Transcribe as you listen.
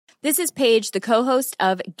This is Paige, the co-host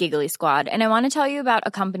of Giggly Squad, and I want to tell you about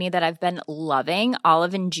a company that I've been loving,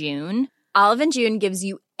 Olive & June. Olive & June gives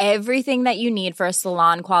you everything that you need for a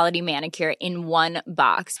salon-quality manicure in one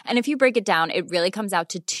box. And if you break it down, it really comes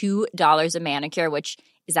out to $2 a manicure, which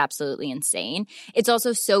is absolutely insane. It's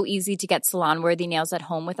also so easy to get salon-worthy nails at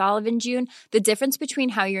home with Olive & June. The difference between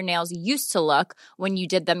how your nails used to look when you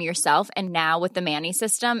did them yourself and now with the Mani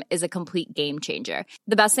system is a complete game changer.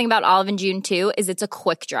 The best thing about Olive & June, too, is it's a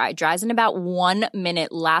quick dry. Dries in about 1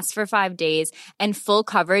 minute, lasts for 5 days, and full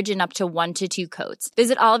coverage in up to 1 to 2 coats.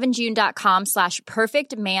 Visit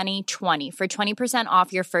oliveandjune.com/perfectmani20 for 20%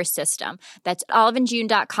 off your first system. That's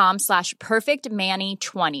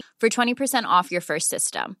oliveandjune.com/perfectmani20 for 20% off your first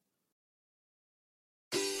system.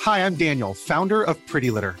 Hi, I'm Daniel, founder of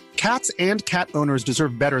Pretty Litter. Cats and cat owners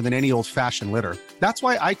deserve better than any old-fashioned litter. That's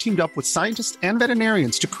why I teamed up with scientists and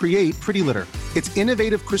veterinarians to create Pretty Litter. Its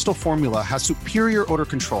innovative crystal formula has superior odor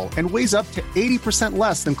control and weighs up to 80%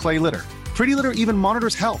 less than clay litter. Pretty Litter even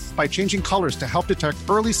monitors health by changing colors to help detect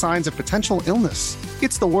early signs of potential illness.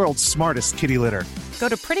 It's the world's smartest kitty litter. Go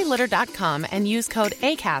to prettylitter.com and use code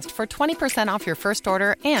ACAST for 20% off your first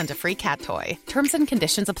order and a free cat toy. Terms and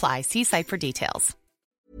conditions apply. See site for details.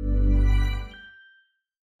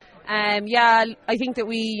 I think that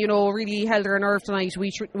we, really held our nerve tonight.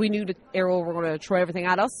 We knew that Aero were going to throw everything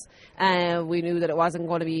at us. We knew that it wasn't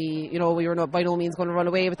going to be, we were by no means going to run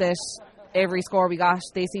away with it. Every score we got,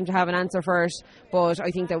 they seemed to have an answer for it, but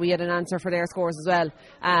I think that we had an answer for their scores as well.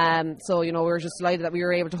 We were just delighted that we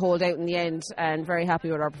were able to hold out in the end and very happy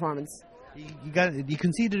with our performance. You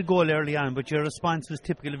conceded a goal early on, but your response was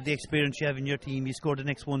typical of the experience you have in your team. You scored the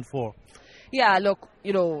next 1-4. Yeah, look,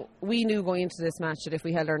 we knew going into this match that if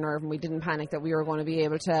we held our nerve and we didn't panic that we were going to be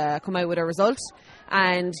able to come out with a result.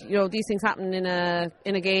 And, these things happen in a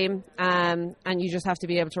game, and you just have to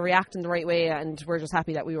be able to react in the right way, and we're just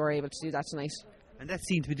happy that we were able to do that tonight. And that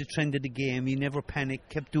seemed to be the trend of the game. You never panicked,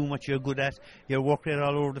 kept doing what you're good at. You worked it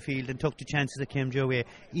all over the field and took the chances that came your way,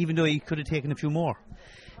 even though you could have taken a few more.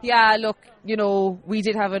 Yeah, look, we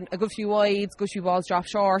did have a good few wides, good few balls dropped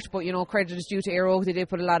short, but, credit is due to Aero. They did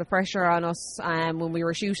put a lot of pressure on us when we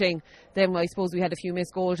were shooting. Then I suppose we had a few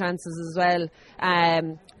missed goal chances as well.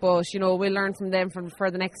 But, we'll learn from them for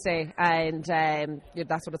the next day, and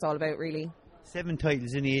that's what it's all about, really. 7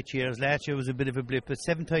 titles in 8 years. Last year was a bit of a blip, but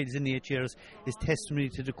 7 titles in 8 years is testimony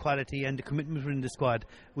to the quality and the commitment within the squad,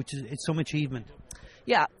 it's some achievement.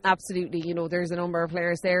 Yeah, absolutely. There's a number of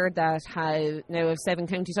players there that now have 7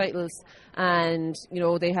 county titles, and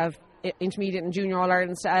they have intermediate and junior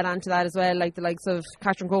All-Irelands to add on to that as well, like the likes of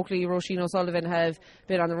Catherine Coakley, Roisin O'Sullivan have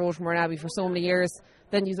been on the road from Mourneabbey for so many years.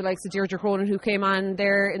 Then you have the likes of Deirdre Cronin, who came on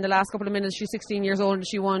there in the last couple of minutes. She's 16 years old and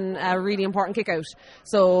she won a really important kick out.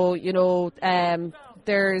 So,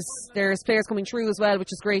 there's players coming through as well,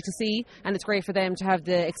 which is great to see, and it's great for them to have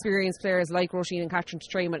the experienced players like Roisin and Catherine to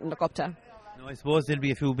train with and look up to. I suppose there'll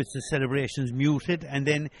be a few bits of celebrations muted, and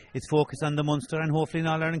then it's focused on the Munster and hopefully an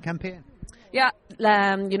All-Ireland campaign. Yeah,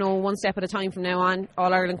 one step at a time from now on.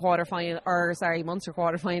 All-Ireland Munster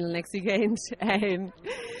quarter-final next weekend.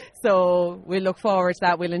 So we'll look forward to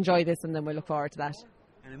that. We'll enjoy this, and then we'll look forward to that.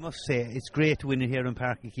 And I must say, it's great to win it here in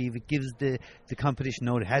Páirc Uí Chaoimh. It gives the competition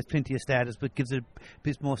now, it has plenty of status, but gives it a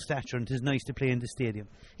bit more stature, and it's nice to play in the stadium.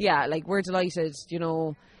 Yeah, we're delighted,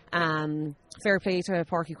 fair play to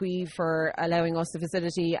Páirc Uí Chaoimh for allowing us the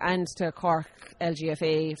facility, and to Cork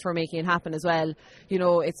LGFA for making it happen as well.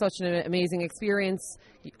 It's such an amazing experience.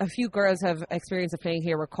 A few girls have experience of playing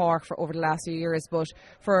here with Cork over the last few years, but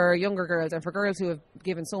for younger girls and for girls who have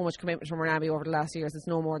given so much commitment to Mourneabbey over the last years, it's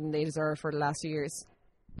no more than they deserve for the last few years.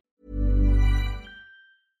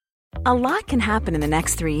 A lot can happen in the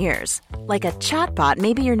next 3 years. Like a chatbot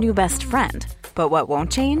may be your new best friend. But what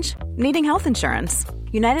won't change? Needing health insurance.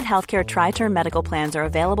 United Healthcare Tri-Term Medical Plans are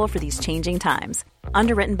available for these changing times.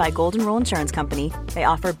 Underwritten by Golden Rule Insurance Company, they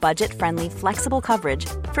offer budget-friendly, flexible coverage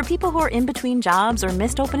for people who are in between jobs or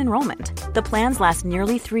missed open enrollment. The plans last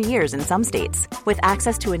nearly 3 years in some states, with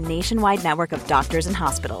access to a nationwide network of doctors and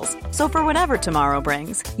hospitals. So for whatever tomorrow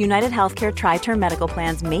brings, United Healthcare Tri-Term Medical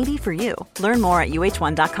Plans may be for you. Learn more at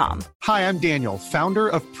uh1.com. Hi, I'm Daniel, founder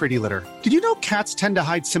of Pretty Litter. Did you know cats tend to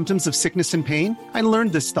hide symptoms of sickness and pain? I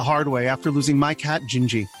learned this the hard way after losing my cat,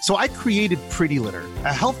 Gingy. So I created Pretty Litter,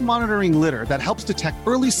 a health monitoring litter that helps detect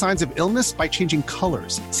early signs of illness by changing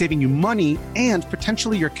colors, saving you money and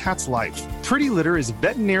potentially your cat's life. Pretty Litter is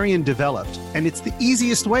veterinarian developed, and it's the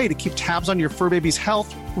easiest way to keep tabs on your fur baby's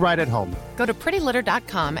health right at home. Go to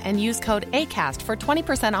prettylitter.com and use code ACAST for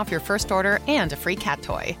 20% off your first order and a free cat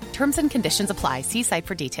toy. Terms and conditions apply. See site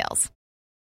for details.